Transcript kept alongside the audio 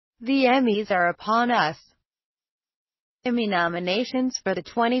The Emmys are upon us. Emmy nominations for the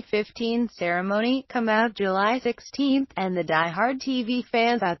 2015 ceremony come out July 16, and the die-hard TV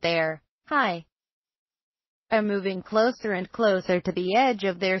fans out there, are moving closer and closer to the edge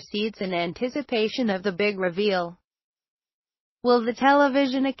of their seats in anticipation of the big reveal. Will the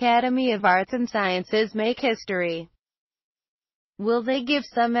Television Academy of Arts and Sciences make history? Will they give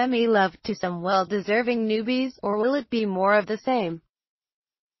some Emmy love to some well-deserving newbies, or will it be more of the same?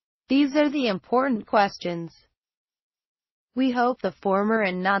 These are the important questions. We hope the former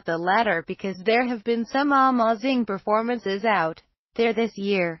and not the latter, because there have been some amazing performances out there this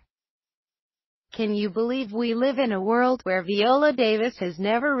year. Can you believe we live in a world where Viola Davis has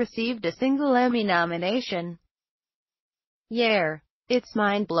never received a single Emmy nomination? Yeah, it's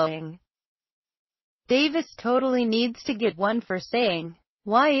mind-blowing. Davis totally needs to get one for saying,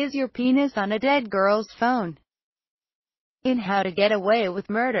 "Why is your penis on a dead girl's phone?" in How to Get Away with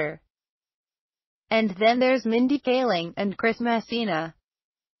Murder. And then there's Mindy Kaling and Chris Messina.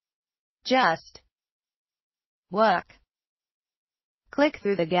 Just walk. Click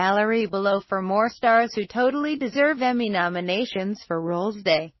through the gallery below for more stars who totally deserve Emmy nominations for roles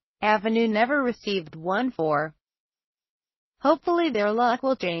they Avenue never received one for. Hopefully their luck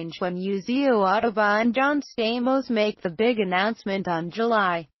will change when Yuzio Autoba and John Stamos make the big announcement on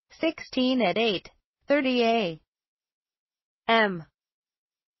July 16 at 8:30 a.m.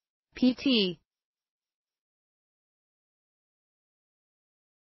 PT.